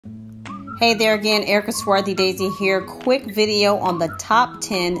Hey there again, Erica Swarthy Daisy here. Quick video on the top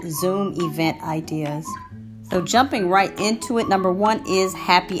 10 Zoom event ideas. So jumping right into it, number 1 is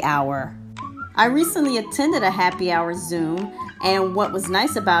happy hour. I recently attended a happy hour Zoom, and what was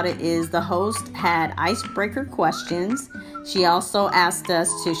nice about it is the host had icebreaker questions. She also asked us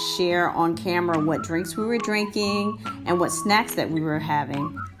to share on camera what drinks we were drinking and what snacks that we were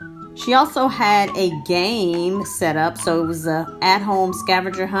having. She also had a game set up, so it was an at-home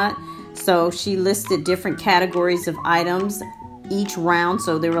scavenger hunt. So she listed different categories of items each round.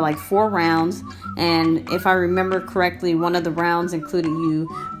 So there were like 4 rounds. And if I remember correctly, one of the rounds included you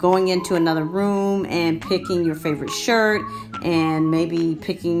going into another room and picking your favorite shirt and maybe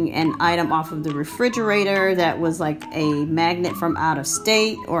picking an item off of the refrigerator that was like a magnet from out of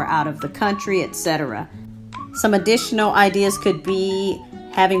state or out of the country, etc. Some additional ideas could be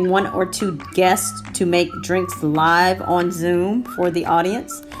having 1 or 2 guests to make drinks live on Zoom for the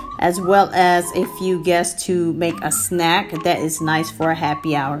audience, as well as a few guests to make a snack that is nice for a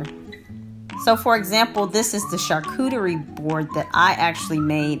happy hour. So for example, this is the charcuterie board that I actually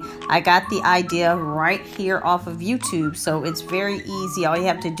made. I got the idea right here off of YouTube, so it's very easy. All you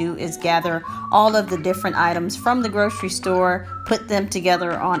have to do is gather all of the different items from the grocery store, put them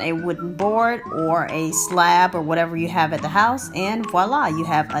together on a wooden board or a slab or whatever you have at the house, and voila, you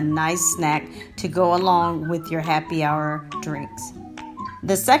have a nice snack to go along with your happy hour drinks.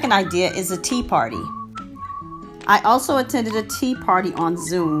 The second idea is a tea party. I also attended a tea party on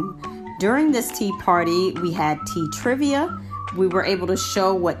Zoom. During this tea party, we had tea trivia. We were able to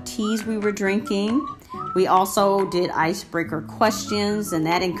show what teas we were drinking. We also did icebreaker questions, and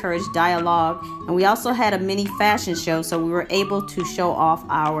that encouraged dialogue. And we also had a mini fashion show, so we were able to show off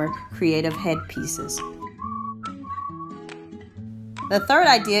our creative headpieces. The third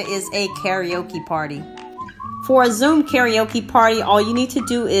idea is a karaoke party. For a Zoom karaoke party, all you need to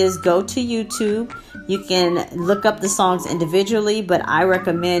do is go to YouTube. You can look up the songs individually, but I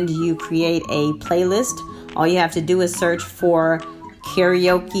recommend you create a playlist. All you have to do is search for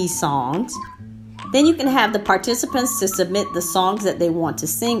karaoke songs. Then you can have the participants to submit the songs that they want to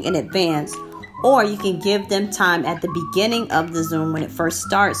sing in advance, or you can give them time at the beginning of the Zoom when it first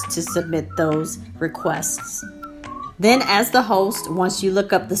starts to submit those requests. Then as the host, once you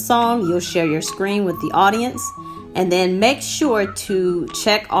look up the song, you'll share your screen with the audience, and then make sure to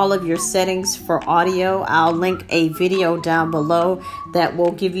check all of your settings for audio. I'll link a video down below that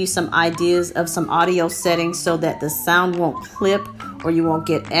will give you some ideas of some audio settings so that the sound won't clip or you won't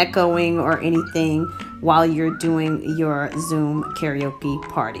get echoing or anything while you're doing your Zoom karaoke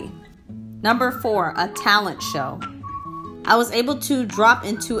party. Number 4, a talent show. I was able to drop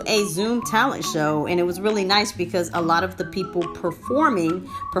into a Zoom talent show, and it was really nice because a lot of the people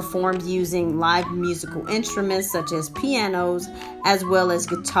performed using live musical instruments such as pianos as well as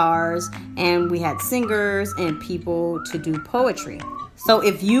guitars, and we had singers and people to do poetry. So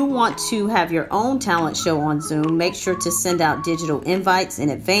if you want to have your own talent show on Zoom, make sure to send out digital invites in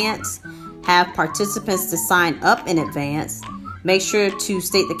advance, have participants to sign up in advance. Make sure to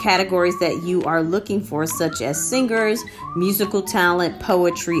state the categories that you are looking for, such as singers, musical talent,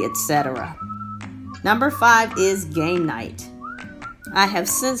 poetry, etc. Number 5 is game night. I have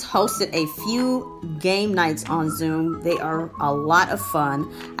since hosted a few game nights on Zoom. They are a lot of fun.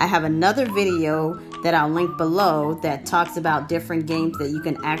 I have another video that I'll link below that talks about different games that you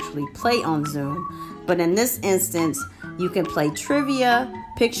can actually play on Zoom. But in this instance, you can play trivia,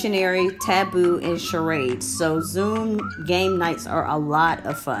 Pictionary, Taboo, and charades. So Zoom game nights are a lot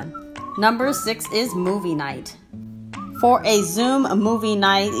of fun. Number 6 is movie night. For a Zoom movie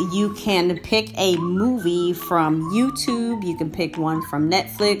night, you can pick a movie from YouTube. You can pick one from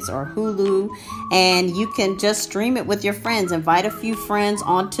Netflix or Hulu, and you can just stream it with your friends. Invite a few friends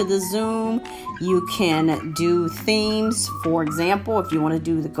onto the Zoom. You can do themes. For example, if you want to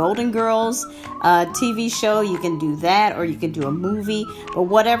do the Golden Girls TV show, you can do that, or you can do a movie. But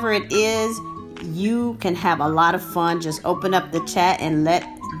whatever it is, you can have a lot of fun. Just open up the chat and let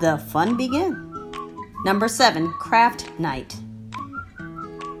the fun begin. Number 7, craft night.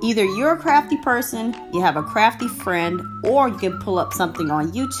 Either you're a crafty person, you have a crafty friend, or you can pull up something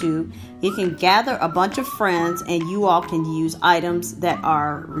on YouTube. You can gather a bunch of friends and you all can use items that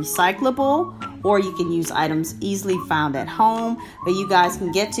are recyclable, or you can use items easily found at home, but you guys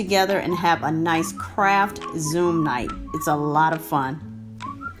can get together and have a nice craft Zoom night. It's a lot of fun.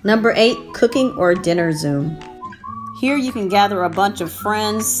 Number 8, cooking or dinner Zoom. Here you can gather a bunch of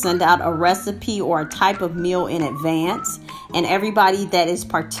friends, send out a recipe or a type of meal in advance, and everybody that is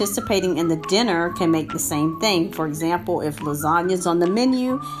participating in the dinner can make the same thing. For example, if lasagna is on the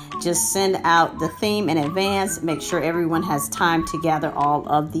menu, just send out the theme in advance. Make sure everyone has time to gather all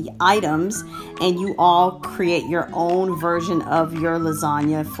of the items, and you all create your own version of your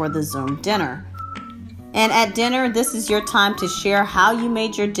lasagna for the Zoom dinner. And at dinner, this is your time to share how you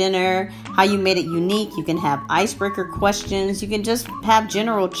made your dinner, how you made it unique. You can have icebreaker questions. You can just have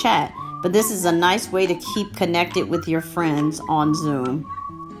general chat. But this is a nice way to keep connected with your friends on Zoom.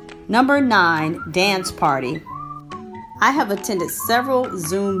 Number 9, dance party. I have attended several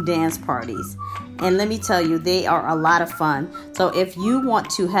Zoom dance parties, and let me tell you, they are a lot of fun. So if you want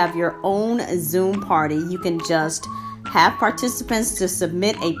to have your own Zoom party, you can just have participants to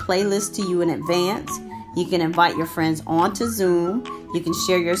submit a playlist to you in advance. You can invite your friends onto Zoom. You can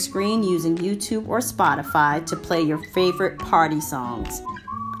share your screen using YouTube or Spotify to play your favorite party songs.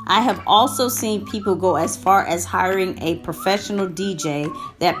 I have also seen people go as far as hiring a professional DJ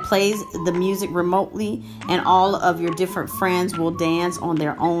that plays the music remotely, and all of your different friends will dance on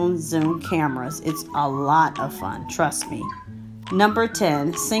their own Zoom cameras. It's a lot of fun, trust me. Number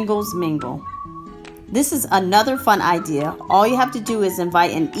 10, singles mingle. This is another fun idea. All you have to do is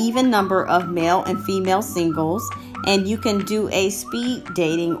invite an even number of male and female singles, and you can do a speed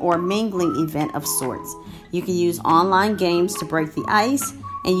dating or mingling event of sorts. You can use online games to break the ice,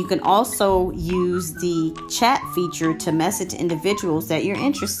 and you can also use the chat feature to message individuals that you're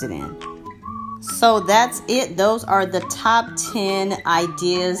interested in. So that's it. Those are the top 10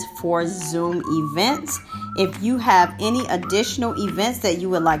 ideas for Zoom events. If you have any additional events that you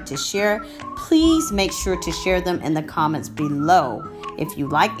would like to share, please make sure to share them in the comments below. If you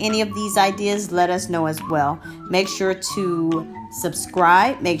like any of these ideas, let us know as well. Make sure to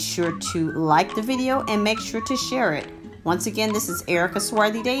subscribe, make sure to like the video, and make sure to share it. Once again, this is Erica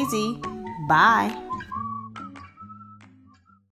Swarthy Daisy. Bye.